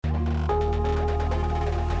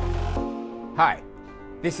Hi,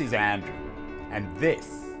 this is Andrew, and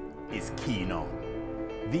this is Keen On,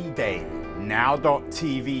 the daily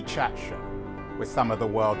now.tv chat show with some of the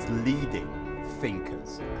world's leading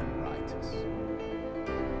thinkers and writers.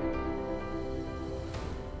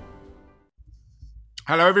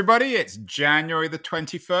 Hello, everybody. It's January the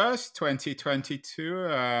 21st, 2022.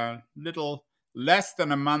 A little less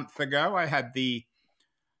than a month ago, I had the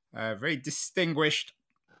very distinguished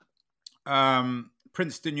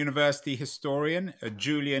Princeton University historian,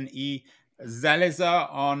 Julian E. Zelizer,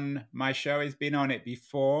 on my show. He's been on it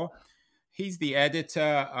before. He's the editor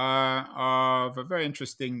of a very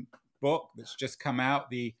interesting book that's just come out,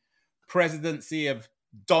 The Presidency of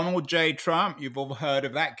Donald J. Trump. You've all heard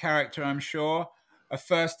of that character, I'm sure. A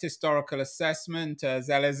first historical assessment.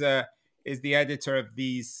 Zelizer is the editor of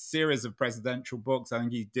these series of presidential books. I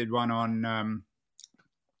think he did one on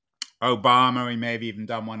Obama. He may have even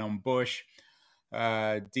done one on Bush.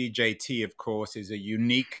 DJT, of course, is a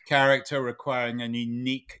unique character requiring a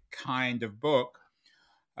unique kind of book.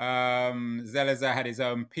 Zelizer had his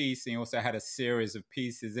own piece, and he also had a series of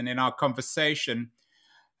pieces. And in our conversation,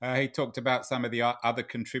 he talked about some of the other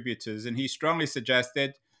contributors, and he strongly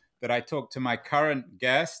suggested that I talk to my current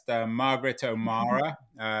guest, Margaret O'Mara.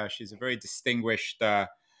 She's a very distinguished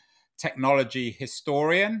technology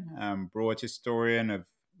historian, broad historian of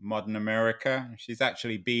modern America. She's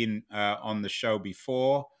actually been on the show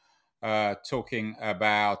before, talking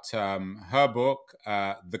about her book,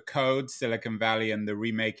 The Code, Silicon Valley and the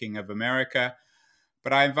Remaking of America.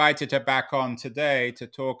 But I invited her back on today to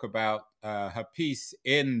talk about her piece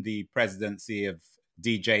in the presidency of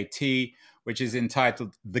DJT, which is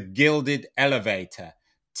entitled The Gilded Elevator,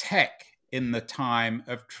 Tech in the Time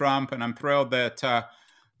of Trump. And I'm thrilled that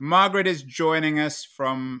Margaret is joining us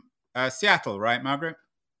from Seattle, right, Margaret?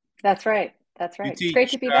 That's right. That's right. It's great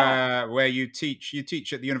to be back. Where you teach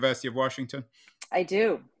at the University of Washington. I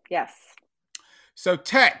do. Yes. So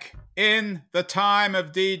tech in the time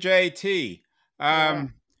of DJT.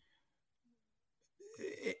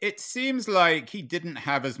 It seems like he didn't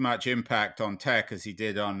have as much impact on tech as he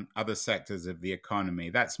did on other sectors of the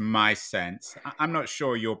economy. That's my sense. I'm not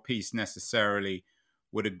sure your piece necessarily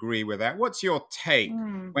would agree with that. What's your take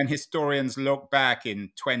when historians look back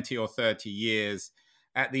in 20 or 30 years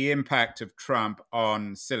at the impact of Trump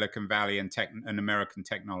on Silicon Valley and American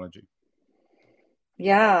technology?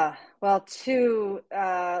 Yeah. Well, two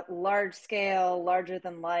large scale, larger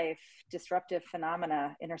than life disruptive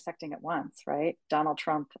phenomena intersecting at once, right? Donald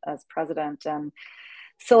Trump as president and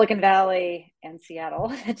Silicon Valley and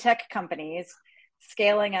Seattle tech companies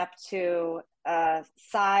scaling up to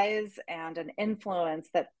size and an influence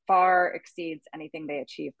that far exceeds anything they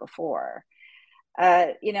achieved before.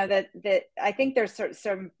 That I think there's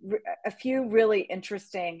a few really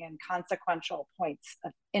interesting and consequential points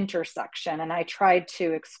of intersection, and I tried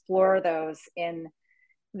to explore those in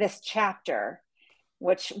this chapter.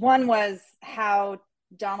 Which one was how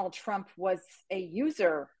Donald Trump was a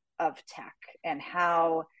user of tech and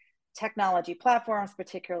how technology platforms,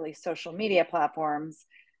 particularly social media platforms,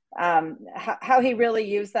 how he really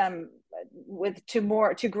used them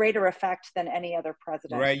to greater effect than any other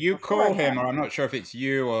president. Right, you call him, or I'm not sure if it's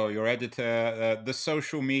you or your editor, the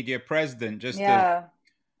social media president. Just as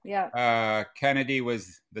Kennedy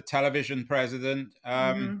was the television president,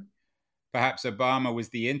 perhaps Obama was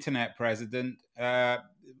the internet president.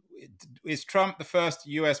 Is Trump the first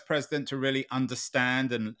U.S. president to really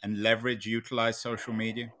understand and utilize social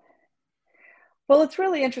media? Well, it's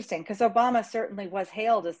really interesting because Obama certainly was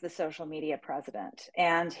hailed as the social media president,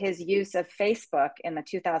 and his use of Facebook in the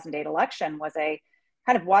 2008 election was a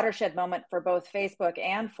kind of watershed moment for both Facebook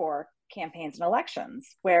and for campaigns and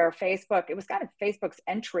elections, where it was kind of Facebook's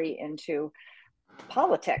entry into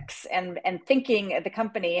politics and thinking the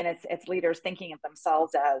company and its leaders thinking of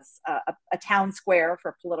themselves as a town square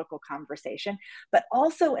for political conversation, but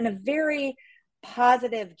also in a very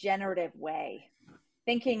positive, generative way,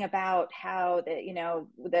 thinking about how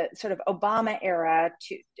the sort of Obama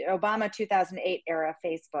 2008 era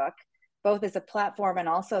Facebook, both as a platform and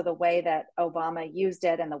also the way that Obama used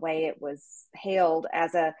it and the way it was hailed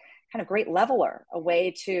as a kind of great leveler, a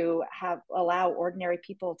way to allow ordinary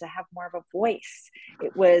people to have more of a voice.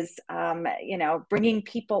 It was, bringing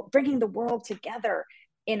the world together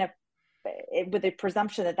with a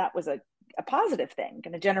presumption that was a positive thing,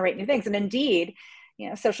 going to generate new things. And indeed,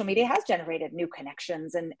 social media has generated new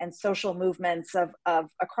connections and social movements of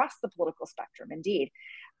across the political spectrum, indeed.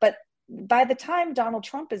 But by the time Donald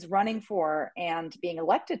Trump is running for and being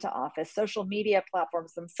elected to office, social media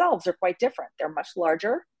platforms themselves are quite different. They're much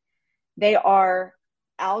larger. They are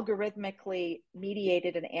algorithmically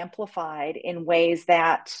mediated and amplified in ways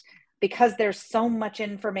that because there's so much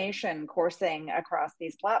information coursing across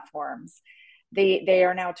these platforms, they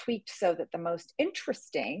are now tweaked so that the most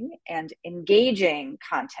interesting and engaging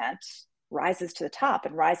content rises to the top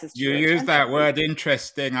and rises to You your use that attention. word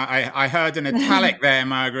interesting. I heard an italic there,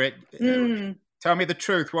 Margaret. Mm. Tell me the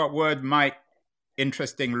truth. What word might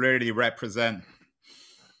interesting really represent?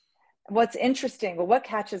 What's interesting? Well, what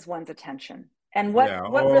catches one's attention? And Yeah,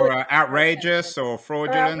 what really or our attention, outrageous, or or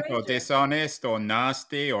fraudulent, or outrageous, dishonest, or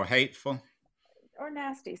nasty, or hateful. or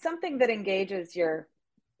nasty, something that engages your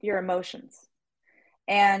emotions.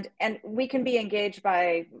 And we can be engaged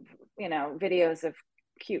by, videos of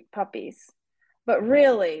cute puppies, but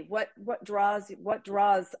really what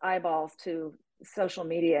draws eyeballs to social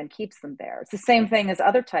media and keeps them there? It's the same thing as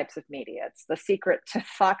other types of media. It's the secret to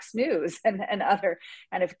Fox News and other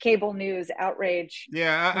kind of cable news outrage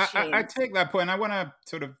Yeah, I machines. take that point. I want to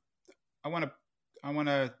sort of, I want to, I want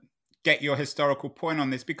to get your historical point on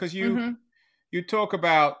this, because Mm-hmm. you talk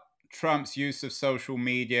about Trump's use of social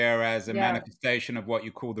media as a Yeah. manifestation of what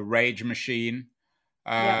you call the rage machine,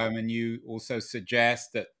 Yeah. and you also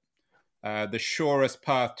suggest that the surest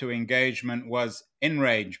path to engagement was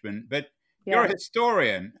enragement. But you're a Yeah.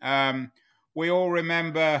 historian. We all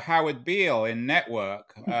remember Howard Beale in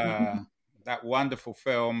Network, that wonderful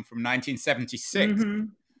film from 1976,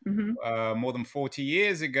 Mm-hmm. Mm-hmm. more than 40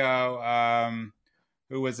 years ago,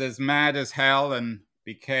 who was as mad as hell and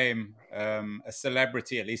became a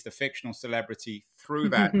celebrity, at least a fictional celebrity, through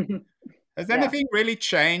that. Has Yeah. anything really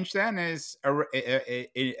changed then? Is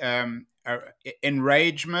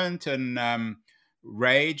enragement and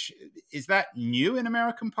rage, is that new in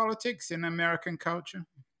American politics, in American culture?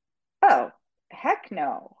 Oh, heck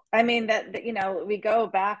no. I mean we go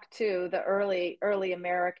back to the early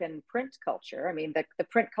American print culture. I mean the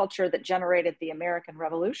print culture that generated the American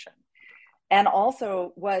Revolution, and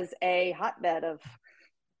also was a hotbed of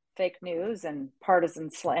fake news and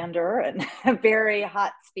partisan slander and very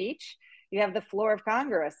hot speech. You have the floor of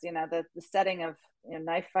Congress, the setting of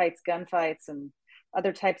knife fights, gunfights, and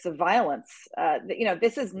other types of violence.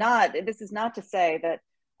 This is not to say that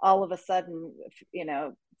all of a sudden,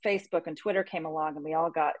 Facebook and Twitter came along and we all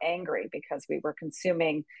got angry because we were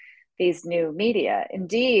consuming these new media.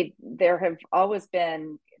 Indeed, there have always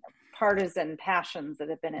been partisan passions that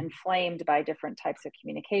have been inflamed by different types of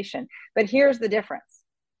communication. But here's the difference.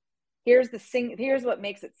 Here's what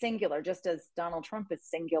makes it singular, just as Donald Trump is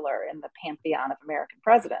singular in the pantheon of American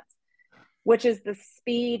presidents, which is the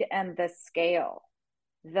speed and the scale,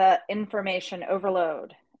 the information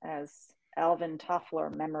overload, as Alvin Toffler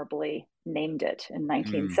memorably named it in Mm.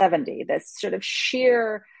 1970. This sort of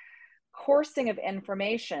sheer coursing of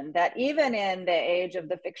information that even in the age of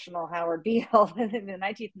the fictional Howard Beale in the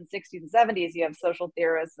 1960s and 70s, you have social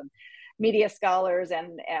theorists and media scholars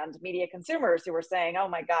and media consumers who were saying, oh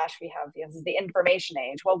my gosh, this is the information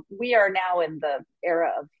age. Well, we are now in the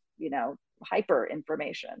era of, hyper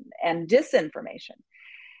information and disinformation.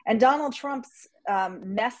 And Donald Trump's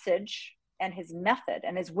message and his method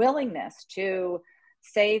and his willingness to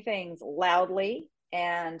say things loudly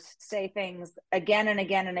and say things again and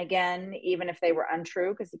again and again, even if they were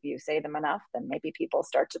untrue, because if you say them enough, then maybe people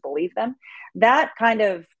start to believe them. That kind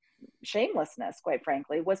of shamelessness, quite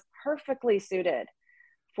frankly, was perfectly suited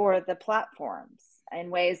for the platforms in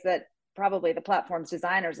ways that probably the platform's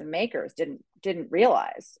designers and makers didn't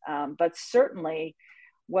realize, but certainly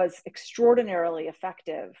was extraordinarily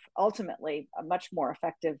effective, ultimately a much more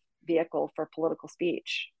effective vehicle for political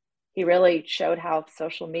speech. He really showed how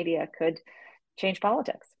social media could change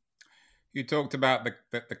politics. You talked about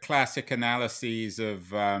the classic analyses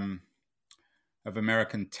of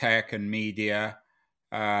American tech and media,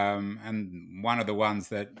 and one of the ones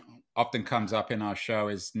that often comes up in our show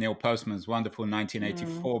is Neil Postman's wonderful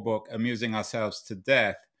 1984 book, Amusing Ourselves to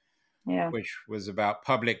Death, Yeah. which was about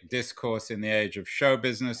public discourse in the age of show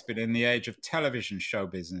business, but in the age of television show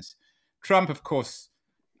business. Trump, of course,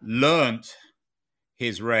 learnt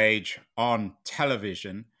his rage on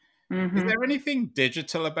television. Is Mm-hmm. there anything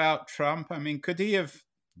digital about Trump? I mean, could he have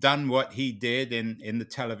done what he did in the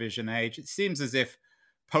television age? It seems as if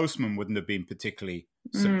Postman wouldn't have been particularly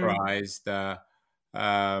Mm. surprised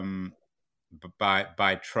um,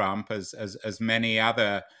 by Trump, as many of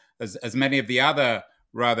the other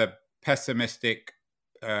rather pessimistic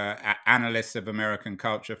analysts of American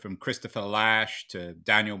culture, from Christopher Lasch to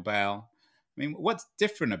Daniel Bell. I mean, what's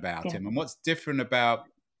different about Yeah. him, and what's different about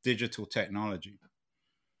digital technology?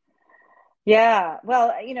 Yeah.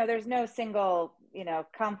 Well, there's no single,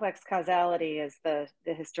 complex causality is the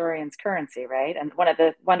historian's currency, right? And one of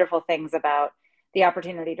the wonderful things about the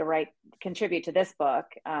opportunity to contribute to this book,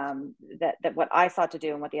 that what I sought to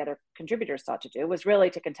do and what the other contributors sought to do was really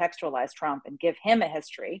to contextualize Trump and give him a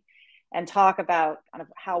history and talk about kind of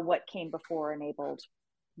how what came before enabled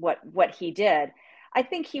what he did. I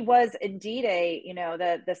think he was indeed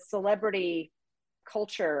the celebrity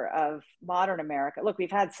culture of modern America. Look,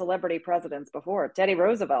 we've had celebrity presidents before. Teddy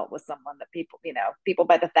Roosevelt was someone that people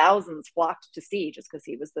by the thousands flocked to see just because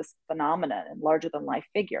he was this phenomenon and larger than life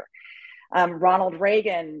figure. Ronald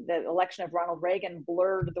Reagan, the election of Ronald Reagan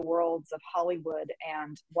blurred the worlds of Hollywood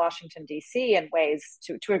and Washington, D.C. in ways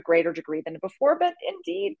to a greater degree than before. But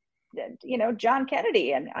indeed, John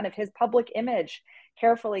Kennedy and kind of his public image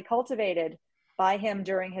carefully cultivated by him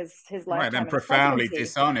during his lifetime. Right, and profoundly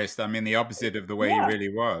dishonest. I mean, the opposite of the way he really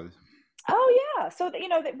was. Oh yeah. So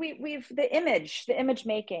that we've the image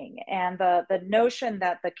making and the notion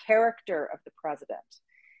that the character of the president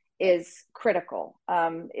is critical,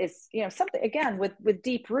 is something, again, with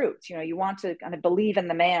deep roots. You want to kind of believe in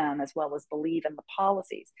the man as well as believe in the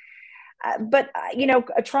policies. But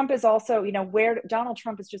Trump is also, where Donald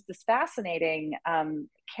Trump is just this fascinating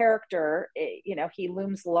character. He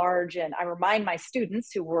looms large, and I remind my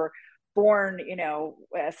students who were born,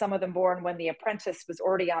 some of them born when The Apprentice was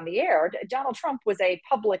already on the air. Donald Trump was a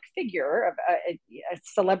public figure, a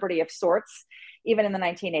celebrity of sorts, even in the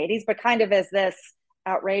 1980s, but kind of as this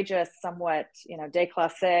outrageous, somewhat,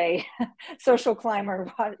 déclassé social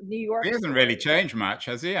climber, New York. He hasn't really changed much,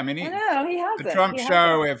 has he? I mean, he hasn't. The Trump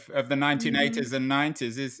show of the 1980s and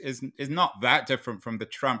 90s is not that different from the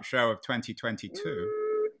Trump show of 2022.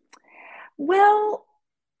 Well,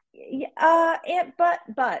 but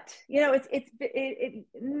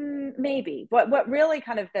maybe what really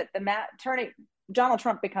kind of turning Donald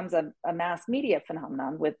Trump becomes a mass media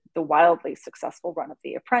phenomenon with the wildly successful run of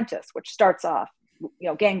The Apprentice, which starts off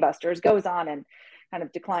gangbusters, goes on and kind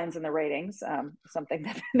of declines in the ratings, something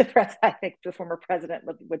that I think the former president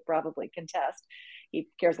would probably contest. He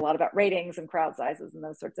cares a lot about ratings and crowd sizes and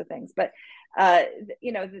those sorts of things. But,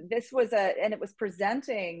 this was and it was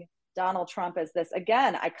presenting Donald Trump as this,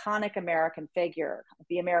 again, iconic American figure,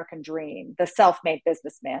 the American dream, the self-made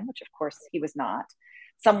businessman, which of course he was not,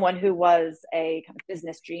 someone who was a kind of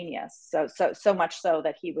business genius. So much so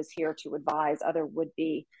that he was here to advise other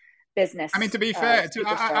would-be business. I mean, to be fair,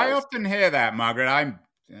 I often hear that, Margaret.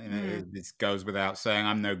 This goes without saying,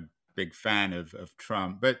 I'm no big fan of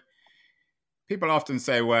Trump, but people often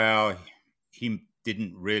say, well, he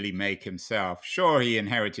didn't really make himself. Sure, he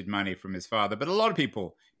inherited money from his father, but a lot of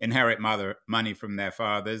people inherit money from their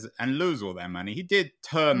fathers and lose all their money. He did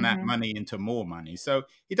turn that money into more money. So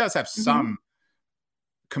he does have some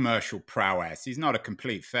commercial prowess. He's not a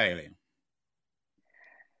complete failure.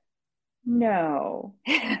 No.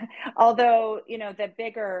 Although, the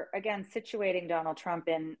bigger, again, situating Donald Trump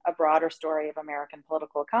in a broader story of American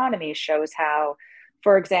political economy shows how,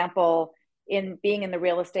 for example, in being in the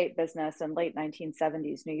real estate business in late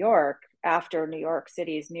 1970s New York, after New York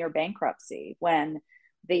City's near bankruptcy, when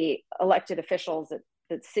the elected officials at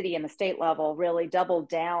the city and the state level really doubled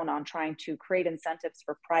down on trying to create incentives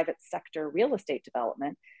for private sector real estate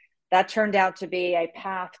development, that turned out to be a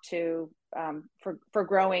path to for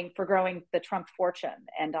growing the Trump fortune,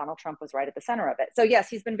 and Donald Trump was right at the center of it. So yes,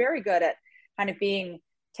 he's been very good at kind of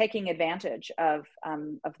taking advantage of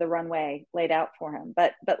the runway laid out for him.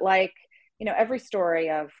 But like every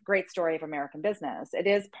great story of American business, it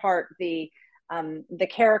is part the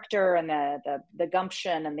character and the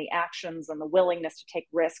gumption and the actions and the willingness to take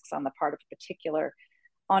risks on the part of a particular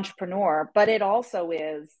entrepreneur, but it also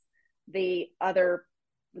is the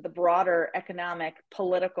broader economic,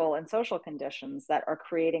 political, and social conditions that are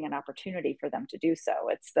creating an opportunity for them to do so.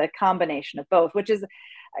 It's the combination of both, which is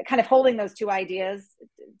kind of holding those two ideas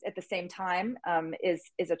at the same time is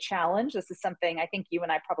a challenge. This is something I think you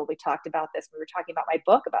and I probably talked about this. We were talking about my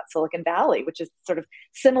book about Silicon Valley, which is sort of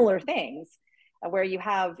similar things, where you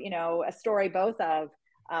have, a story both of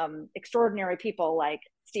extraordinary people like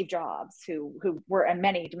Steve Jobs, who were in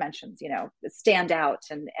many dimensions, stand out,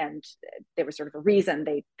 and they were sort of a reason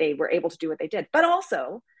they were able to do what they did, but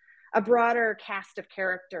also a broader cast of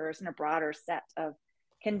characters and a broader set of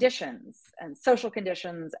conditions and social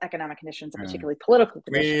conditions, economic conditions, and particularly political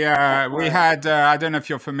conditions. We had, I don't know if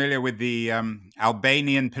you're familiar with the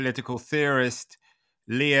Albanian political theorist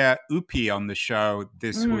Leah Upi on the show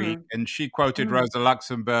this week, and she quoted Rosa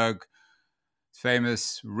Luxemburg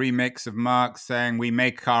famous remix of Marx saying, "We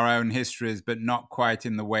make our own histories, but not quite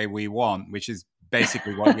in the way we want," which is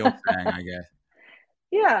basically what you're saying, I guess.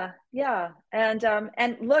 Yeah.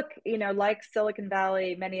 And look, like Silicon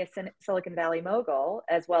Valley, many a Silicon Valley mogul,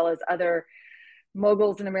 as well as other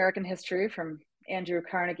moguls in American history, from Andrew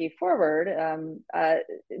Carnegie forward,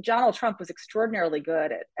 Donald Trump was extraordinarily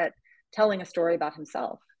good at telling a story about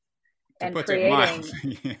himself To and put it mildly.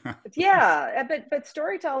 creating. Yeah. Yeah, but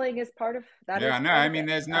storytelling is part of that. Is Yeah, no, part I of mean, it.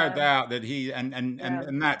 there's no doubt that he Yeah.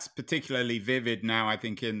 and that's particularly vivid now, I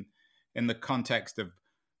think, in the context of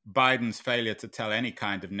Biden's failure to tell any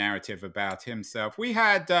kind of narrative about himself. We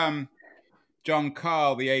had John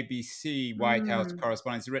Karl, the ABC White House Mm,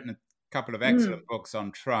 correspondent, has written a couple of excellent mm, books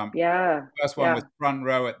on Trump. yeah. First one was Yeah. Front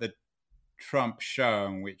Row at the Trump Show,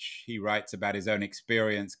 in which he writes about his own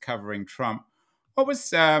experience covering Trump. What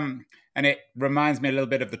was and it reminds me a little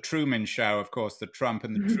bit of the Truman Show, of course, the Trump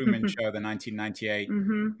and the Truman Show, the 1998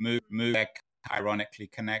 Hmm. movie, ironically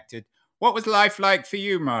connected. What was life like for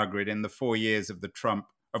you, Margaret, in the 4 years of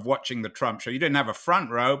watching the Trump Show? You didn't have a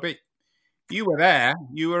front row, but you were there.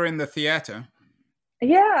 You were in the theater.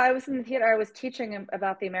 Yeah, I was in the theater. I was teaching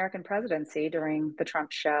about the American presidency during the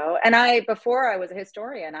Trump show. And before I was a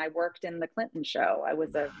historian, I worked in the Clinton show. I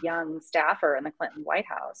was a young staffer in the Clinton White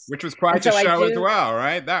House. Which was And quite a so I show as do, well,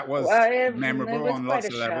 right? That was it memorable was on quite lots a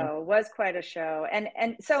of levels. show, was quite a show.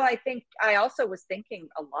 And so I think I also was thinking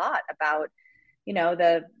a lot about,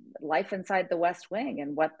 the life inside the West Wing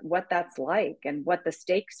and what that's like and what the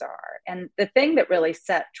stakes are. And the thing that really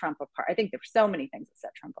set Trump apart, I think there were so many things that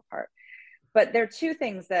set Trump apart, but there are two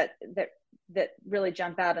things that really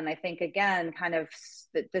jump out, and I think again kind of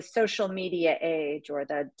the social media age or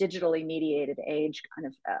the digitally mediated age kind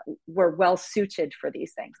of were well suited for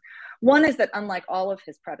these things. One is that unlike all of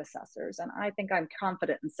his predecessors, and I think I'm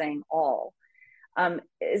confident in saying all,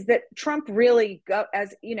 is that Trump really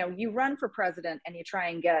as you run for president and you try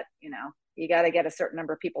and get, you got to get a certain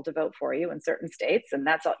number of people to vote for you in certain states, and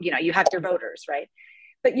that's all, you have your voters, right?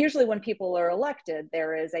 But usually when people are elected,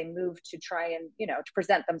 there is a move to try and, to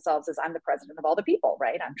present themselves as, I'm the president of all the people,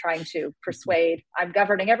 right? I'm trying to persuade, I'm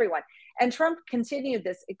governing everyone. And Trump continued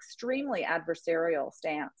this extremely adversarial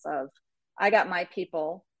stance of, I got my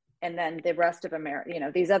people, and then the rest of America,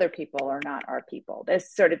 these other people are not our people.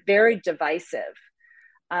 This sort of very divisive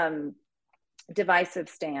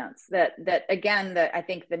stance that again, I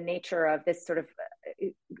think the nature of this sort of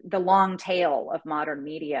the long tail of modern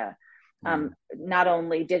media, not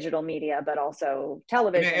only digital media, but also And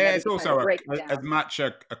television, that it's if you kind of also break it as down. much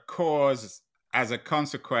a cause as a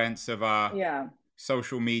consequence of our Yeah.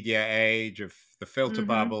 social media age, of the filter Mm-hmm.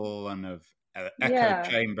 bubble, and of echo Yeah.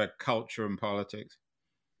 chamber culture and politics.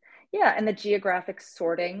 Yeah. And the geographic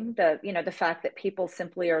sorting, the fact that people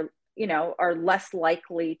simply are less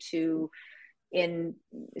likely to, in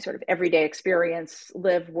sort of everyday experience,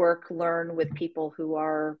 live, work, learn with people who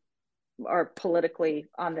are politically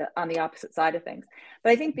on the opposite side of things.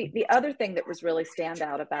 But I think the other thing that was really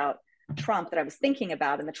standout about Trump that I was thinking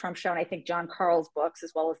about in the Trump show, and I think John Karl's books,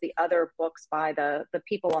 as well as the other books by the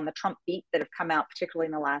people on the Trump beat that have come out, particularly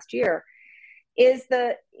in the last year, is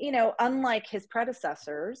that, unlike his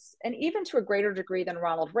predecessors, and even to a greater degree than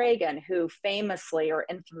Ronald Reagan, who famously or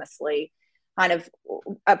infamously kind of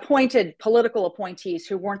appointed political appointees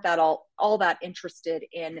who weren't all that interested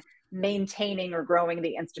in maintaining or growing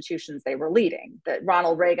the institutions they were leading. That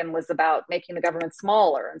Ronald Reagan was about making the government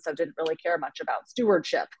smaller, and so didn't really care much about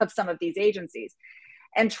stewardship of some of these agencies.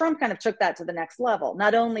 And Trump kind of took that to the next level.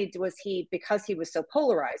 Not only was he, because he was so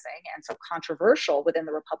polarizing and so controversial within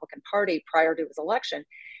the Republican Party prior to his election,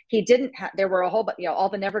 he didn't have, there were a whole, all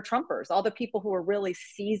the never Trumpers, all the people who were really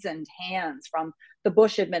seasoned hands from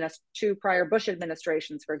the two prior Bush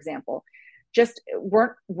administrations, for example, just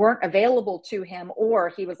weren't available to him, or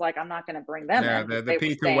he was like, I'm not going to bring them Yeah, in because the they were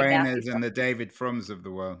Peter saying nasty Wainers stuff. and the David Frums of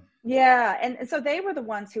the world. Yeah. And so they were the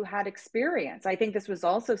ones who had experience. I think this was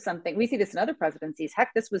also something we see this in other presidencies.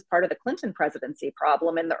 Heck, this was part of the Clinton presidency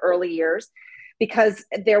problem in the early years, because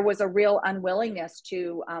there was a real unwillingness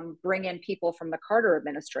to bring in people from the Carter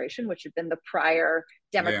administration, which had been the prior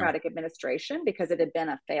Yeah. Democratic administration, because it had been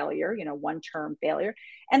a failure, one-term failure.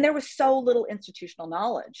 And there was so little institutional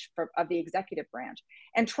knowledge of the executive branch.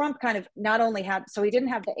 And Trump kind of not only so he didn't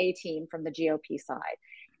have the A team from the GOP side.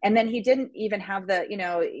 And then he didn't even have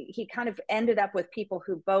he kind of ended up with people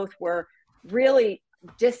who both were really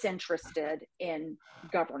disinterested in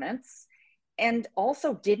governance and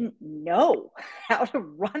also didn't know how to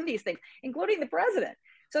run these things, including the president.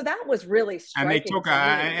 So that was really And they striking took,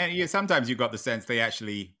 to me. sometimes you got the sense they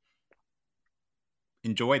actually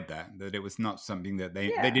enjoyed that it was not something that they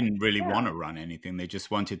Yeah. didn't really Yeah. want to run anything. They just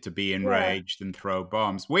wanted to be Yeah. enraged and throw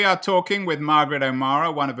bombs. We are talking with Margaret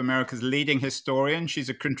O'Mara, one of America's leading historians. She's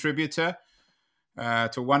a contributor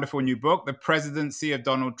to a wonderful new book, The Presidency of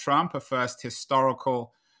Donald Trump, a first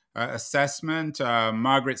historical assessment.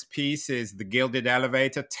 Margaret's piece is The Gilded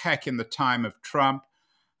Elevator, Tech in the Time of Trump.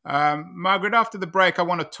 Margaret, after the break, I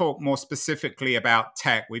want to talk more specifically about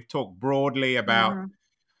tech. We've talked broadly about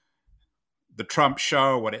the Trump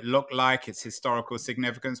show, what it looked like, its historical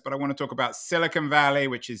significance. But I want to talk about Silicon Valley,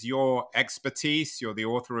 which is your expertise. You're the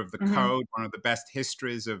author of The Code, one of the best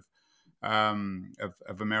histories of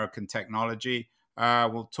American technology.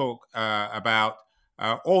 We'll talk about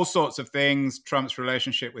all sorts of things, Trump's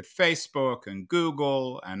relationship with Facebook and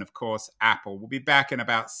Google, and of course, Apple. We'll be back in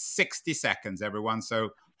about 60 seconds, everyone. So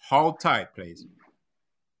hold tight, please.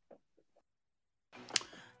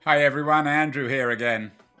 Hi, everyone. Andrew here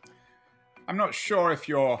again. I'm not sure if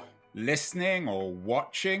you're listening or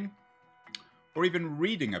watching or even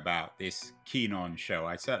reading about this Keen On show.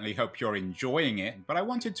 I certainly hope you're enjoying it, but I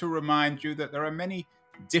wanted to remind you that there are many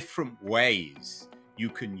different ways you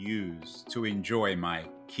can use to enjoy my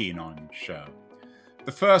Keen On show.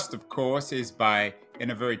 The first, of course, is by, in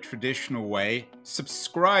a very traditional way,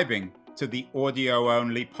 subscribing to the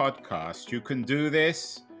audio-only podcast. You can do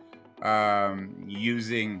this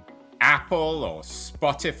using Apple or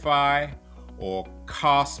Spotify or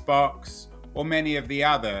Castbox or many of the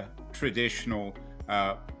other traditional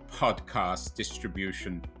podcast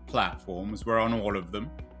distribution platforms. We're on all of them.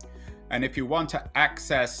 And if you want to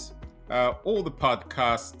access all the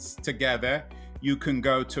podcasts together, you can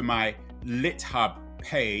go to my LitHub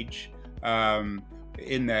page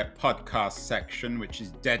in their podcast section, which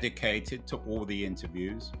is dedicated to all the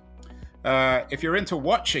interviews. If you're into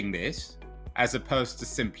watching this, as opposed to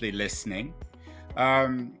simply listening,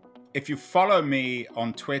 if you follow me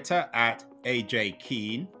on Twitter at AJ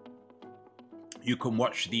Keen, you can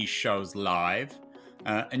watch these shows live,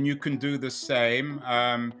 and you can do the same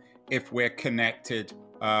if we're connected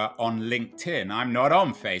on LinkedIn. I'm not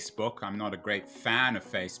on Facebook. I'm not a great fan of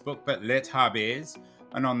Facebook, but LitHub is.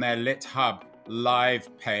 And on their LitHub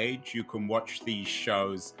live page, you can watch these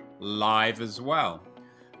shows live as well.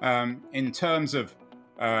 In terms of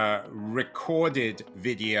recorded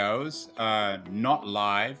videos, not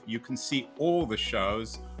live, you can see all the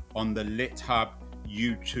shows on the LitHub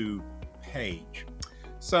YouTube page.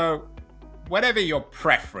 So whatever your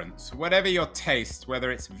preference, whatever your taste,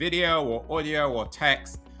 whether it's video or audio or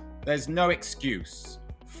text, there's no excuse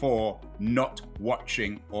for not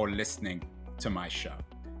watching or listening to my show.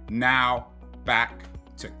 Now back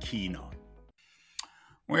to Keen On.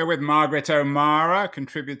 We're with Margaret O'Mara,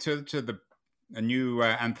 contributor to a new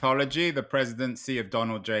anthology, The Presidency of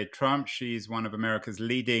Donald J. Trump. She's one of America's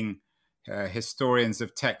leading historians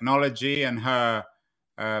of technology, and her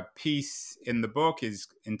piece in the book is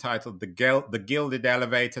entitled The Gilded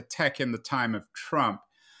Elevator, Tech in the Time of Trump.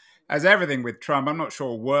 As everything with Trump, I'm not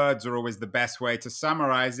sure words are always the best way to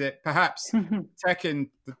summarize it. Perhaps tech in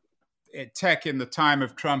the time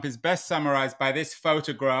of Trump is best summarized by this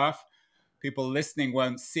photograph. People listening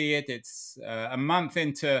won't see it. It's a month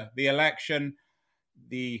into the election.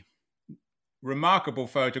 The remarkable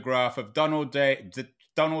photograph of Donald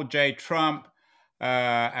J. Trump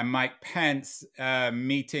and Mike Pence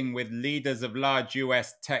meeting with leaders of large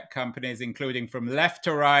U.S. tech companies, including from left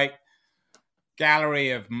to right, gallery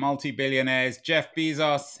of multi-billionaires, Jeff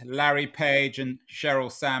Bezos, Larry Page, and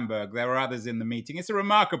Sheryl Sandberg. There were others in the meeting. It's a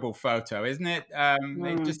remarkable photo, isn't it?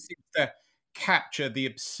 It just seems to capture the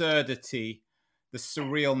absurdity, the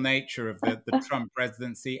surreal nature of the Trump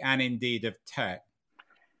presidency and indeed of tech.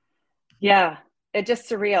 Yeah, it just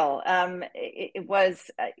surreal. It was,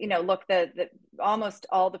 look, the almost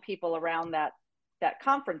all the people around that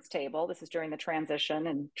conference table, this is during the transition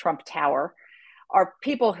in Trump Tower, are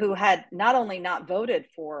people who had not only not voted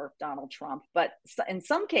for Donald Trump, but in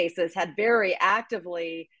some cases had very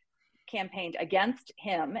actively campaigned against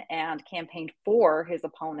him and campaigned for his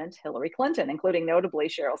opponent, Hillary Clinton, including notably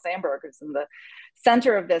Sheryl Sandberg, who's in the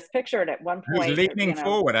center of this picture. And at one point, who's leaning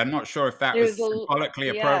forward. I'm not sure if that was symbolically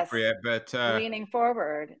appropriate, but leaning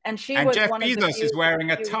forward. And Jeff Bezos is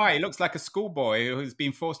wearing a tie. He looks like a schoolboy who's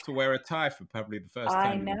been forced to wear a tie for probably the first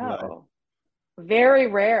time. I know. Very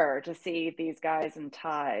rare to see these guys in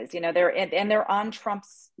ties. They're on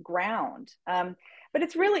Trump's ground. But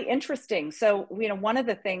it's really interesting. So, one of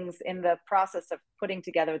the things in the process of putting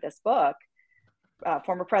together this book,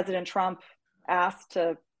 former President Trump asked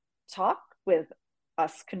to talk with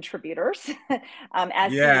us contributors.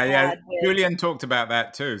 Julian talked about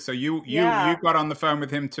that too. So you got on the phone with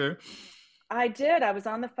him too? I did. I was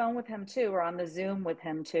on the phone with him too, or on the Zoom with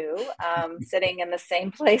him too, sitting in the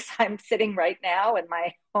same place I'm sitting right now in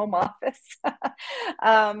my home office,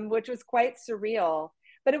 which was quite surreal.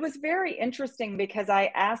 But it was very interesting because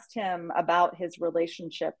I asked him about his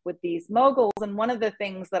relationship with these moguls. And one of the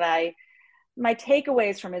things that I my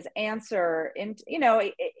takeaways from his answer, and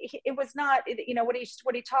it was not,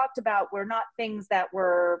 what he talked about were not things that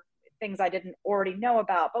were things I didn't already know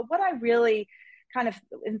about. But what I really kind of,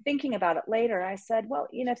 in thinking about it later, I said, well,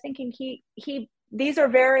 thinking he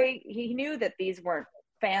knew that these weren't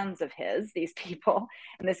fans of his, these people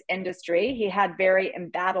in this industry. He had very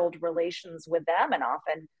embattled relations with them, and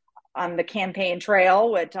often on the campaign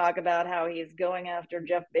trail would talk about how he's going after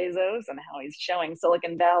Jeff Bezos and how he's showing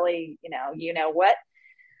Silicon Valley, what.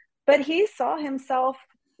 But he saw himself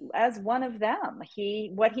as one of them.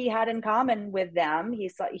 What he had in common with them,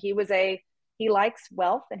 he likes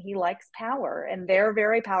wealth and he likes power, and they're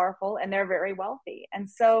very powerful and they're very wealthy. And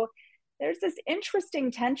so there's this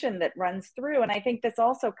interesting tension that runs through. And I think this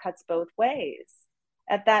also cuts both ways.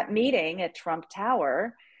 At that meeting at Trump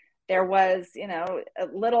Tower, there was, a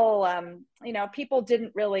little, people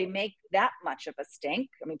didn't really make that much of a stink.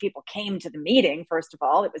 I mean, people came to the meeting, first of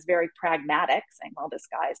all. It was very pragmatic, saying, well, this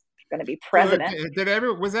guy's going to be president.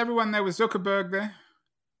 Was everyone there? Was Zuckerberg there?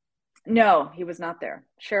 No, he was not there.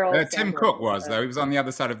 Sheryl Tim Cook was, though. He was on the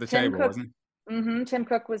other side of the table, wasn't he? Mm-hmm, Tim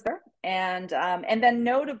Cook was there. And then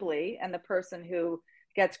notably, and the person who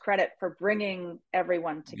gets credit for bringing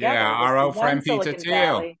everyone together. Yeah, our old friend Peter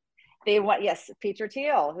Thiel. Peter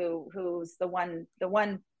Thiel, who's the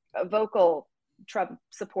one vocal Trump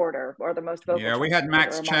supporter, or the most vocal. Yeah, Trump we had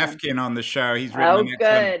Max Chafkin on the show. He's written an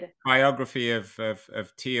excellent biography of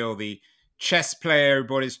Thiel, the chess player who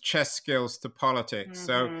brought his chess skills to politics.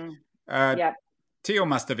 Mm-hmm. So Thiel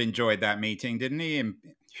must have enjoyed that meeting, didn't he?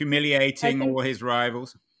 Humiliating all his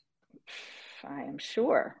rivals. I am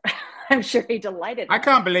sure. I'm sure he delighted. I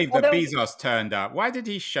can't believe that Bezos turned up. Why did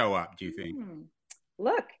he show up, do you think?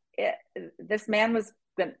 Look, this man was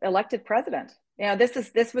elected president.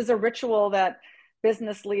 This was a ritual that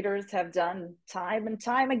business leaders have done time and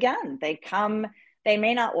time again. They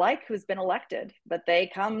may not like who's been elected, but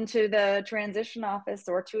they come to the transition office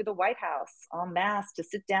or to the White House en masse to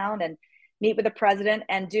sit down and meet with the president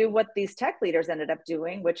and do what these tech leaders ended up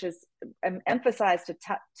doing, which is emphasize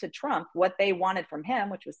to Trump what they wanted from him,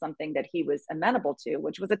 which was something that he was amenable to,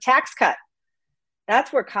 which was a tax cut.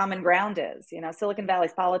 That's where common ground is. Silicon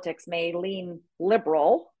Valley's politics may lean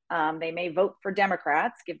liberal. They may vote for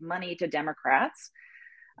Democrats, give money to Democrats,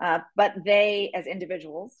 but they, as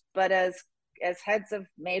individuals, but as heads of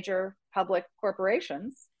major public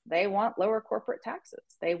corporations, they want lower corporate taxes.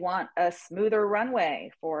 They want a smoother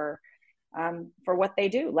runway for what they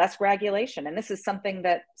do, less regulation. And this is something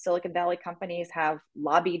that Silicon Valley companies have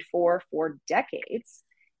lobbied for decades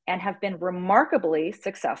and have been remarkably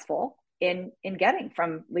successful in getting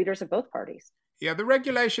from leaders of both parties. Yeah, the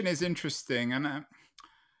regulation is interesting. And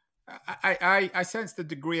I sense the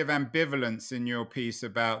degree of ambivalence in your piece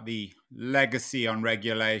about the legacy on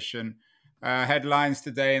regulation. Headlines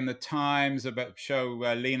today in the Times show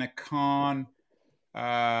Lina Khan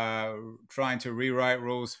trying to rewrite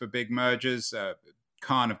rules for big mergers.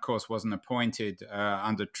 Khan, of course, wasn't appointed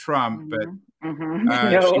under Trump, but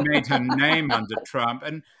she made her name under Trump.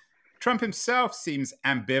 And Trump himself seemed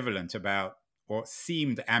ambivalent about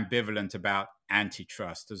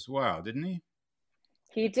antitrust as well, didn't he?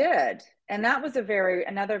 He did. And that was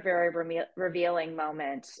another very revealing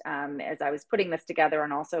moment as I was putting this together,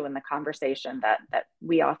 and also in the conversation that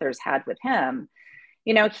we authors had with him.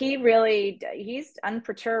 He's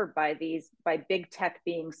unperturbed by big tech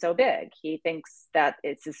being so big. He thinks that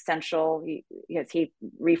it's essential. He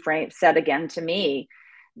said again to me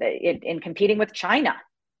that in competing with China,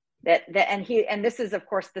 and this is of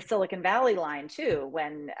course the Silicon Valley line too,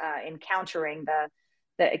 when encountering the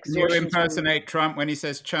extortion. You impersonate Trump when he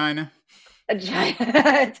says China.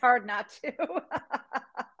 It's hard not to.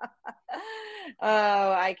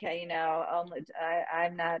 I can,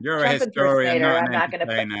 I'm not. You're Trump a historian. I'm not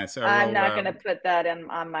going to put that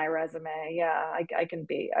on my resume. Yeah, I can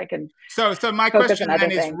be. I can. So my question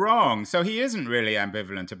then is wrong. So he isn't really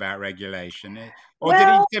ambivalent about regulation, or did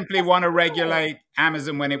he simply want to regulate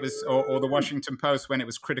Amazon when it was, or the Washington Post when it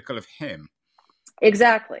was critical of him?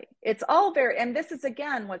 Exactly. It's all and this is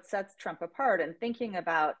again what sets Trump apart. And thinking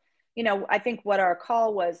about, I think what our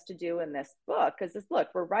call was to do in this book is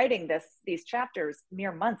we're writing these chapters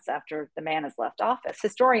mere months after the man has left office.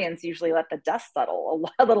 Historians usually let the dust settle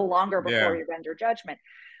a little longer before we render judgment.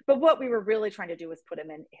 But what we were really trying to do was put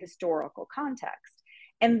him in historical context.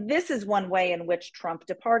 And this is one way in which Trump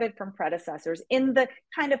departed from predecessors in the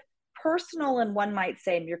kind of personal and, one might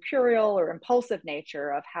say, mercurial or impulsive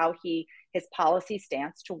nature of how his policy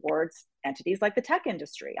stance towards entities like the tech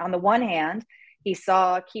industry. On the one hand, he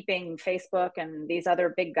saw keeping Facebook and these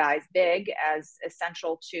other big guys big as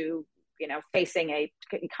essential to facing a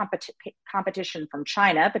competition from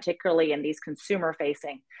China, particularly in these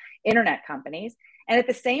consumer-facing internet companies. And at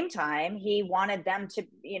the same time, he wanted them to,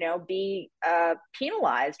 be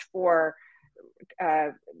penalized for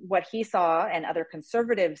what he saw and other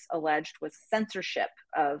conservatives alleged was censorship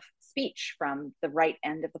of speech from the right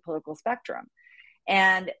end of the political spectrum.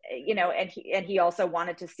 And he also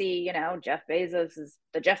wanted to see the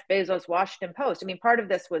Jeff Bezos Washington Post. I mean, part of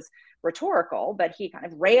this was rhetorical, but he kind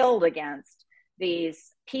of railed against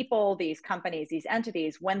these people, these companies, these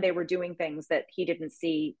entities when they were doing things that he didn't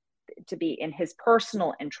see to be in his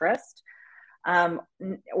personal interest,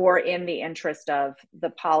 or in the interest of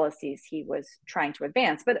the policies he was trying to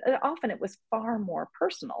advance. But often it was far more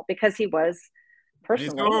personal because he was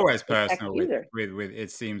personally, it's always personal with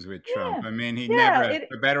it seems with Trump. Yeah. I mean, he never,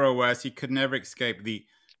 for better or worse, he could never escape the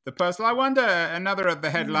personal. I wonder, another of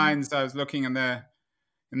the headlines I was looking in the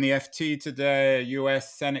FT today, a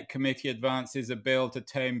U.S. Senate committee advances a bill to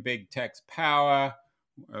tame big tech's power,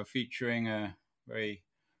 featuring a very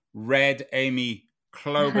red Amy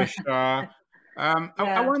Klobuchar.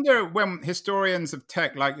 I wonder, when historians of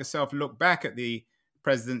tech like yourself look back at the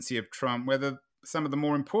presidency of Trump, whether some of the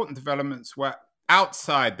more important developments were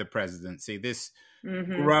outside the presidency, this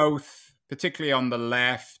growth, particularly on the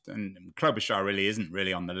left, and Klobuchar really isn't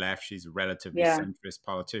really on the left. She's a relatively centrist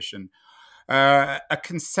politician. A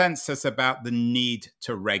consensus about the need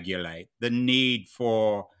to regulate, the need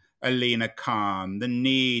for Alina Khan, the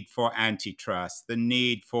need for antitrust, the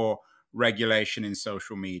need for regulation in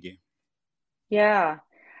social media. Yeah,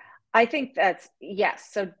 I think yes.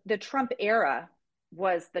 So the Trump era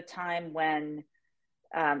was the time when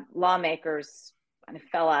lawmakers kind of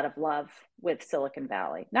fell out of love with Silicon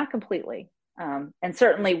Valley, not completely. And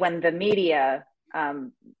certainly when the media,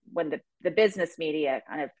 when the business media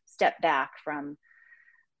kind of stepped back from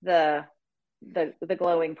the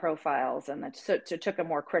glowing profiles and took a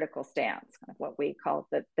more critical stance, kind of what we call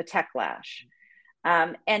the techlash.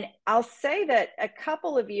 And I'll say that a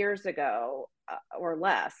couple of years ago or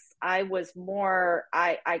less, I was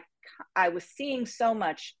seeing so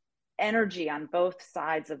much energy on both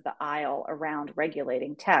sides of the aisle around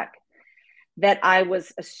regulating tech that I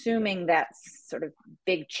was assuming that sort of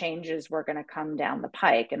big changes were going to come down the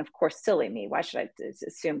pike. And of course, silly me, why should I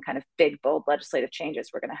assume kind of big, bold legislative changes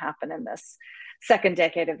were going to happen in this second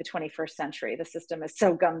decade of the 21st century? The system is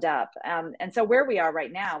so gummed up. And so where we are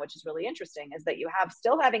right now, which is really interesting, is that you have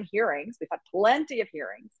still having hearings. We've had plenty of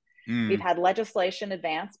hearings. We've had legislation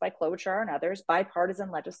advanced by Klobuchar and others, bipartisan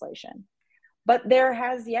legislation. But there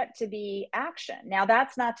has yet to be action. Now,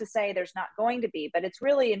 that's not to say there's not going to be, but it's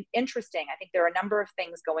really interesting. I think there are a number of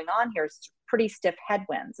things going on here, pretty stiff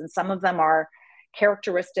headwinds, and some of them are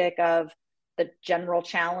characteristic of the general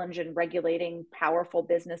challenge in regulating powerful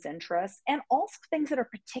business interests, and also things that are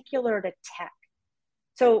particular to tech.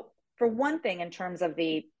 So for one thing, in terms of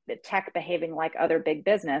the tech behaving like other big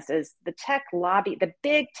business, is the tech lobby, the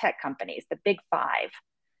big tech companies, the big five,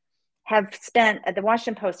 have spent, the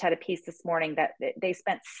Washington Post had a piece this morning that they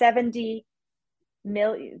spent $70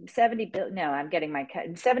 million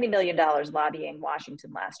lobbying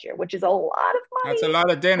Washington last year, which is a lot of money. That's a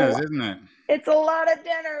lot of dinners, isn't it? It's a lot of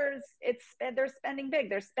dinners. They're spending big.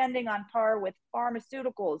 They're spending on par with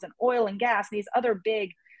pharmaceuticals and oil and gas, and these other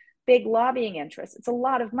big lobbying interests. It's a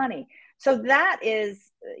lot of money. So that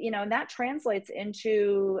is, and that translates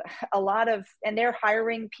into a lot of, and they're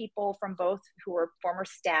hiring people from both who are former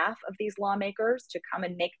staff of these lawmakers to come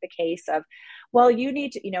and make the case of, well, you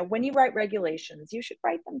need to, when you write regulations, you should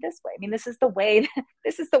write them this way. I mean, this is the way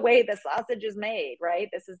the sausage is made, right?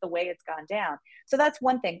 This is the way it's gone down. So that's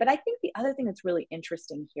one thing. But I think the other thing that's really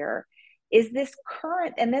interesting here is this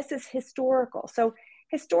current, and this is historical. So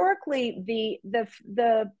historically,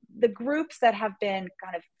 the groups that have been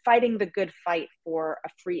kind of fighting the good fight for a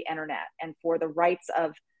free internet and for the rights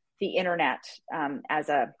of the internet as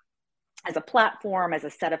a platform, as a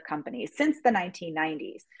set of companies since the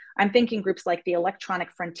 1990s. I'm thinking groups like the Electronic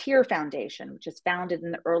Frontier Foundation, which was founded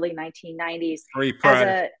in the early 1990s. Free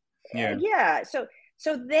pride.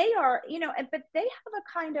 So they are, but they have a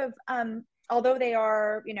kind of, although they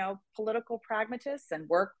are, political pragmatists and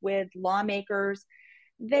work with lawmakers,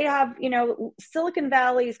 they have, Silicon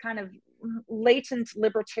Valley's kind of latent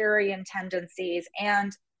libertarian tendencies,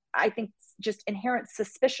 and I think just inherent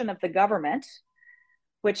suspicion of the government,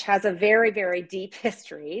 which has a very, very deep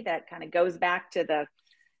history that kind of goes back to the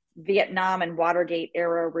Vietnam and Watergate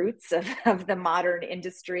era roots of the modern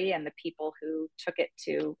industry and the people who took it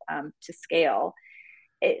to scale.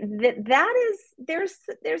 There's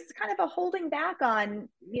kind of a holding back on,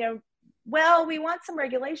 well, we want some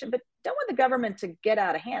regulation, but don't want the government to get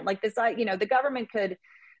out of hand. Like this, the government could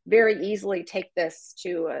very easily take this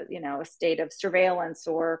to a state of surveillance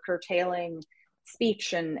or curtailing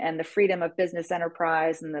speech and the freedom of business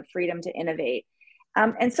enterprise and the freedom to innovate.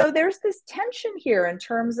 And so there's this tension here in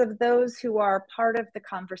terms of those who are part of the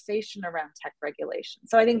conversation around tech regulation.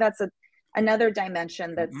 So I think that's another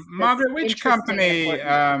dimension that's Margaret, which interesting and company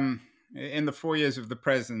important. in the 4 years of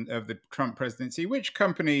the Trump presidency, which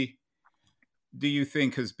company do you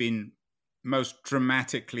think has been most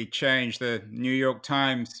dramatically changed? The New York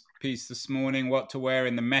Times piece this morning, what to wear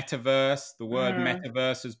in the metaverse. The word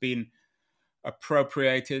metaverse has been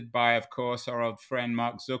appropriated by, of course, our old friend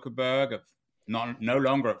Mark Zuckerberg, no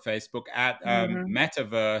longer at Facebook, at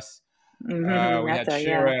Metaverse. We had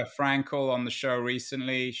Shira Frankel on the show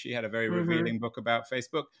recently. She had a very revealing book about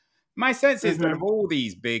Facebook. My sense is that of all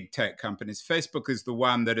these big tech companies, Facebook is the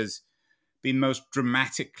one that has been most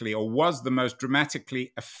dramatically, or was the most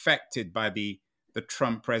dramatically affected by the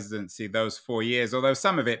Trump presidency those 4 years, although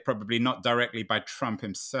some of it probably not directly by Trump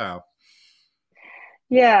himself.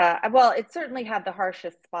 Yeah, well, it certainly had the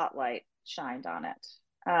harshest spotlight shined on it.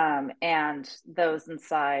 And those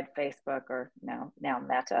inside Facebook, or now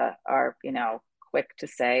Meta, are, quick to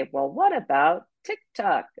say, well, what about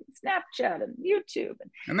TikTok and Snapchat and YouTube?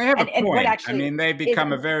 And they have a point. What actually, I mean, they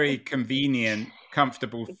become a very convenient,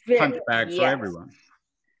 comfortable punch bag for everyone.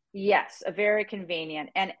 Yes, a very convenient.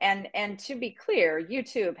 And to be clear,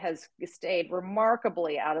 YouTube has stayed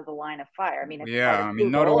remarkably out of the line of fire. I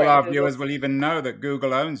mean, not all our viewers will even know that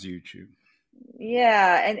Google owns YouTube.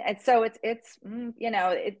 Yeah, and so it's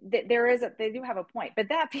they do have a point. But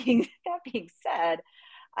that being said,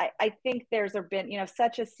 I think there's been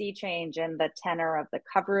such a sea change in the tenor of the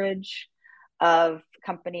coverage of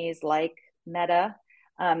companies like Meta,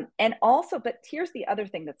 and also. But here's the other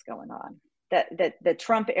thing that's going on: that the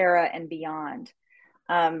Trump era and beyond.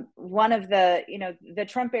 One of the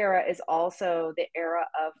Trump era is also the era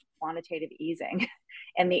of quantitative easing,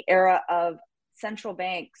 and the era of central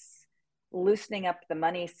banks loosening up the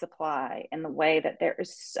money supply in the way that there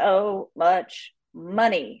is so much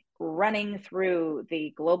money running through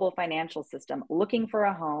the global financial system, looking for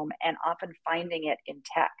a home and often finding it in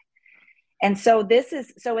tech. And so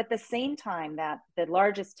at the same time that the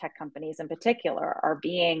largest tech companies in particular are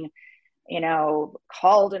being,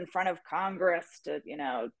 called in front of Congress to,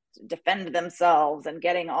 defend themselves and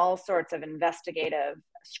getting all sorts of investigative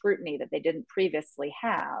scrutiny that they didn't previously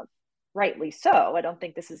have. Rightly so. I don't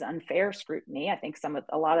think this is unfair scrutiny. I think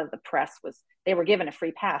a lot of the press they were given a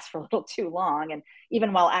free pass for a little too long. And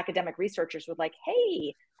even while academic researchers were like,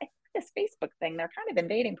 hey, I think this Facebook thing, they're kind of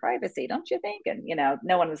invading privacy, don't you think? And,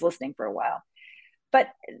 no one was listening for a while. But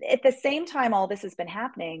at the same time, all this has been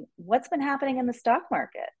happening. What's been happening in the stock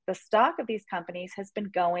market? The stock of these companies has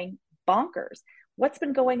been going bonkers. What's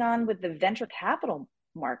been going on with the venture capital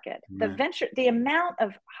market? The amount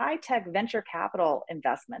of high-tech venture capital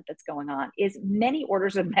investment that's going on is many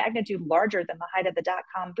orders of magnitude larger than the height of the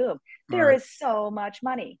dot-com boom. There is so much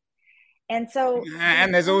money. And so,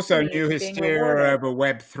 and there's also new hysteria over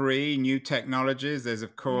Web3, new technologies. There's,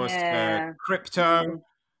 of course, crypto.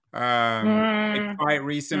 Big fight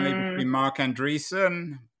recently between Mark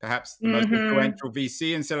Andreessen, perhaps the most influential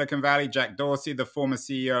VC in Silicon Valley, Jack Dorsey, the former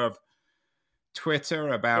CEO of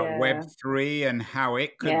Twitter, about Web3 and how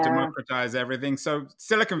it could democratize everything. So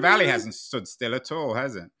Silicon Valley hasn't stood still at all,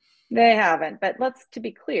 has it? They haven't. But to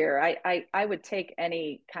be clear, I would take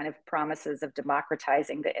any kind of promises of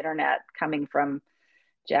democratizing the internet coming from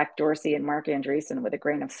Jack Dorsey and Mark Andreessen with a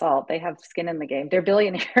grain of salt. They have skin in the game. They're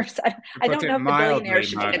billionaires. I don't know if the billionaires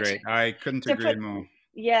should Margaret, I couldn't agree more.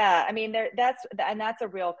 Yeah, I mean, that's a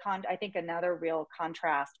real I think another real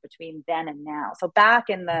contrast between then and now. So back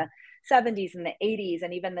in the 70s and the 80s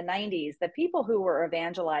and even the 90s, the people who were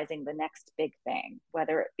evangelizing the next big thing,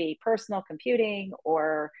 whether it be personal computing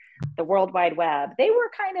or the World Wide Web, they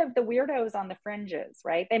were kind of the weirdos on the fringes,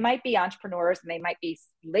 right? They might be entrepreneurs and they might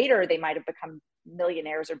have become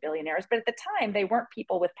millionaires or billionaires, but at the time they weren't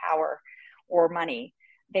people with power or money.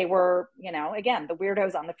 They were, again, the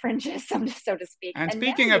weirdos on the fringes, so to speak. And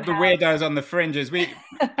speaking of the weirdos on the fringes,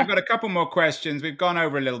 I've got a couple more questions. We've gone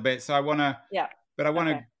over a little bit, so I want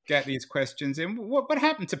to get these questions in. What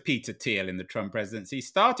happened to Peter Thiel in the Trump presidency? He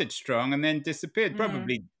started strong and then disappeared.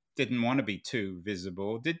 Probably didn't want to be too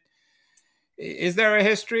visible. Is there a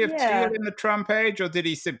history of Thiel in the Trump age, or did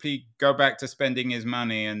he simply go back to spending his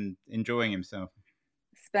money and enjoying himself?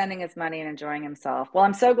 Spending his money and enjoying himself. Well,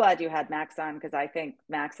 I'm so glad you had Max on, because I think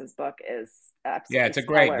Max's book is absolutely it's a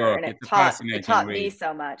great book. And it taught me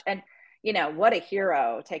so much. And what a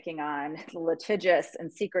hero, taking on litigious and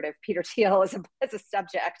secretive Peter Thiel as a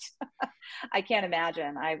subject. I can't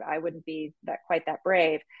imagine. I wouldn't be quite that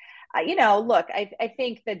brave. look, I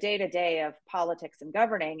think the day to day of politics and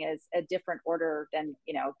governing is a different order than,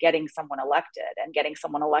 getting someone elected, and getting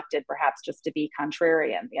someone elected perhaps just to be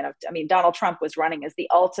contrarian. I mean, Donald Trump was running as the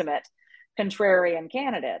ultimate contrarian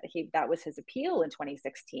candidate. That was his appeal in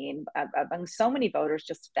 2016 among so many voters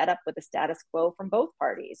just fed up with the status quo from both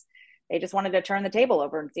parties. They just wanted to turn the table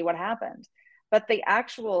over and see what happened. But the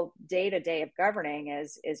actual day-to-day of governing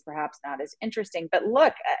is perhaps not as interesting. But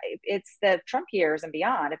look, it's the Trump years and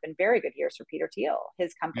beyond have been very good years for Peter Thiel.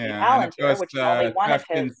 His company Yeah, and of Palantir, course, which is only one of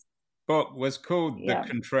Tufton's his, book was called The yeah,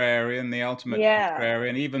 Contrarian, the Ultimate yeah,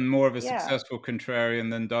 Contrarian, even more of a yeah. successful contrarian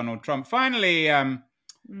than Donald Trump. Finally,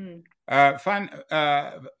 Mm.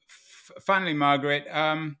 finally, Margaret,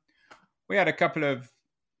 we had a couple of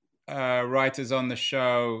writers on the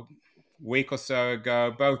show a week or so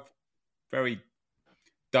ago, both very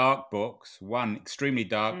dark books. One extremely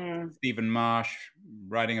dark, Stephen Marsh,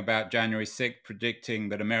 writing about January 6th, predicting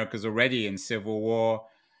that America's already in civil war,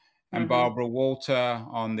 and Barbara Walter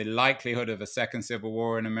on the likelihood of a second civil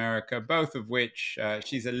war in America, both of which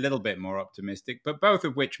she's a little bit more optimistic, but both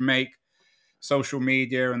of which make social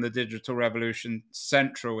media and the digital revolution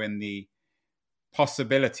central in the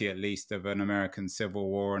possibility, at least, of an American civil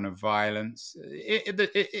war and of violence.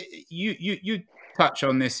 You touch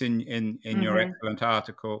on this in your excellent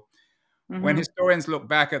article. When historians look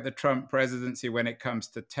back at the Trump presidency when it comes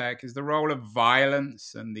to tech, is the role of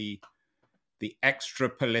violence and the extra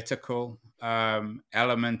political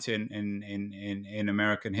element in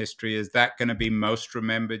American history, is that going to be most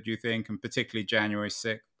remembered, do you think, and particularly January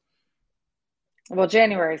 6th? Well,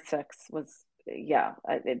 January 6th was, yeah,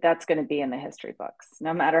 that's going to be in the history books,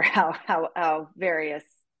 no matter how various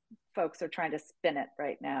folks are trying to spin it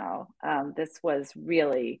right now. This was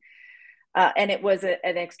really, and it was an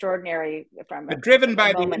extraordinary, but driven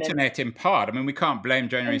by the internet in part. I mean, we can't blame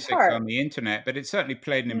January 6th on the internet, but it certainly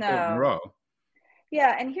played an important role.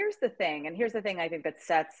 Yeah, and here's the thing I think that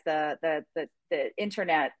sets the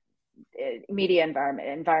internet media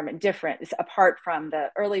environment different, is apart from the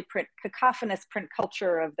early cacophonous print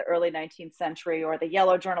culture of the early 19th century, or the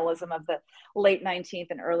yellow journalism of the late 19th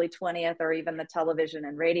and early 20th, or even the television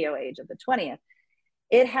and radio age of the 20th.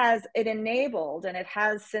 It enabled, and it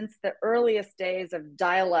has since the earliest days of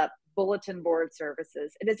dial-up bulletin board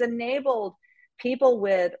services, it has enabled people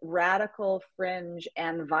with radical, fringe,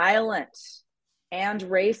 and violent and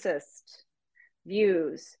racist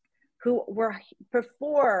views who were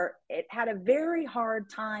before it had a very hard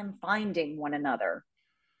time finding one another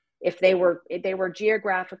if they were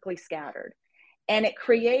geographically scattered. And it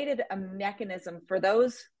created a mechanism for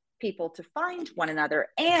those people to find one another,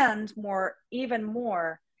 and even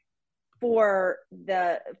more for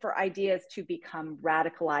ideas to become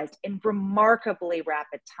radicalized in remarkably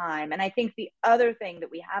rapid time. And I think the other thing that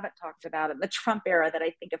we haven't talked about in the Trump era that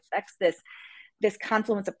I think affects this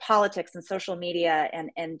confluence of politics and social media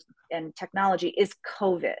and technology is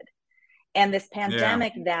COVID, and this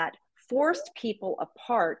pandemic that forced people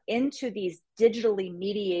apart into these digitally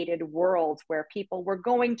mediated worlds where people were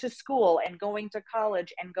going to school and going to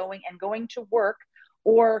college and going to work,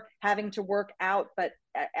 or having to work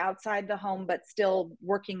outside the home, but still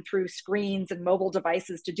working through screens and mobile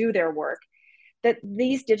devices to do their work. That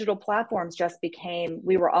these digital platforms just became,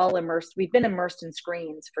 we've been immersed in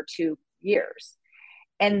screens for 2 years.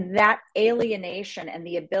 And that alienation and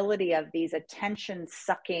the ability of these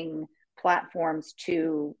attention-sucking platforms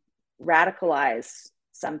to radicalize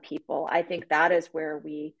some people, I think that is where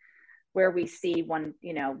we see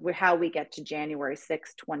how we get to January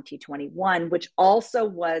 6, 2021, which also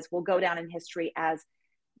will go down in history as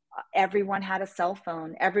everyone had a cell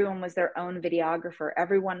phone. Everyone was their own videographer.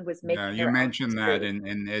 Everyone was making. You mentioned that,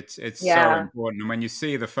 and it's so important. And when you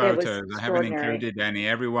see the photos, I haven't included any.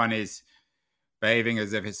 Everyone is behaving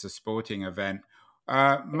as if it's a sporting event.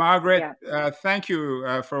 Margaret, thank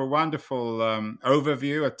you for a wonderful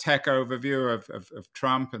overview, a tech overview of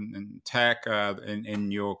Trump and tech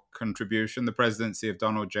in your contribution, The Presidency of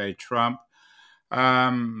Donald J. Trump.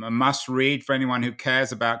 A must read for anyone who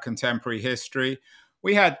cares about contemporary history.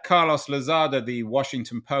 We had Carlos Lozada, the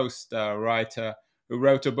Washington Post writer, who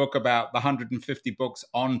wrote a book about the 150 books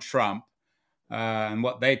on Trump and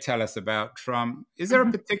what they tell us about Trump. Is there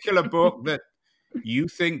a particular book that you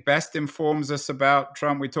think best informs us about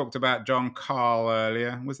Trump? We talked about Jon Karl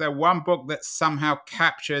earlier. Was there one book that somehow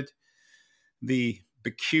captured the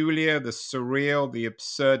peculiar, the surreal, the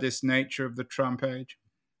absurdist nature of the Trump age?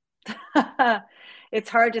 It's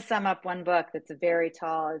hard to sum up one book that's a very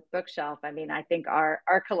tall bookshelf. I mean, I think our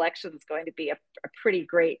collection is going to be a pretty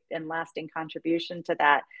great and lasting contribution to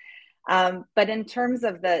that. But in terms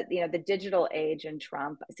of the the digital age in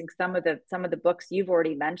Trump, I think some of the books you've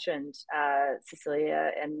already mentioned,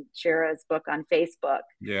 Cecilia, and Shira's book on Facebook,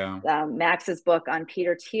 Yeah. Max's book on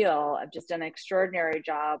Peter Thiel, have just done an extraordinary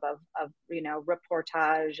job of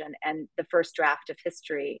reportage and the first draft of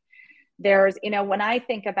history. There's, when I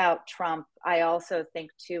think about Trump, I also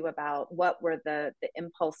think too about what were the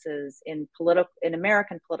impulses in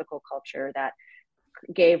American political culture that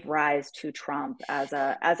gave rise to Trump as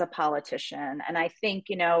a politician. And I think,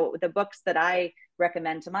 the books that I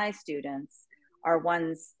recommend to my students are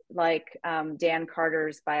ones like Dan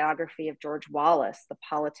Carter's biography of George Wallace, The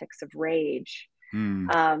Politics of Rage, Hmm.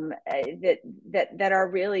 that are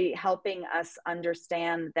really helping us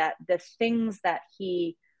understand that the things that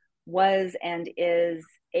he was and is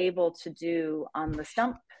able to do on the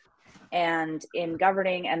stump and in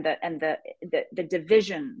governing, and the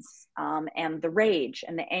divisions, and the rage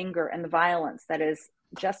and the anger and the violence that is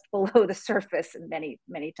just below the surface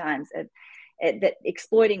many times, that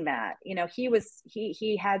exploiting that,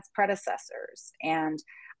 he had predecessors. And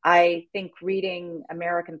I think reading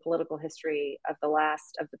American political history of the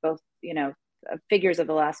both, figures of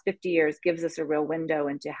the last 50 years gives us a real window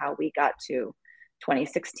into how we got to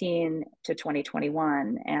 2016 to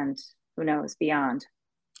 2021, and who knows beyond.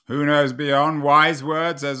 Who knows beyond? Wise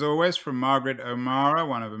words, as always, from Margaret O'Mara,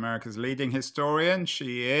 one of America's leading historians.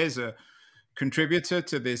 She is a contributor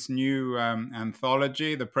to this new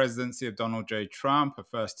anthology, The Presidency of Donald J. Trump, a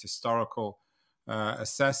first historical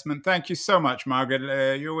assessment. Thank you so much,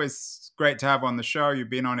 Margaret. You're always great to have on the show. You've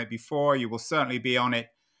been on it before. You will certainly be on it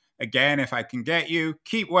again if I can get you.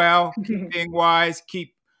 Keep well, keep being wise,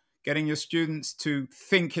 keep getting your students to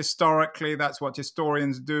think historically. That's what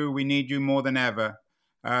historians do. We need you more than ever.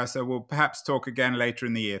 So we'll perhaps talk again later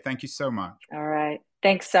in the year. Thank you so much. All right.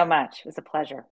 Thanks so much. It was a pleasure.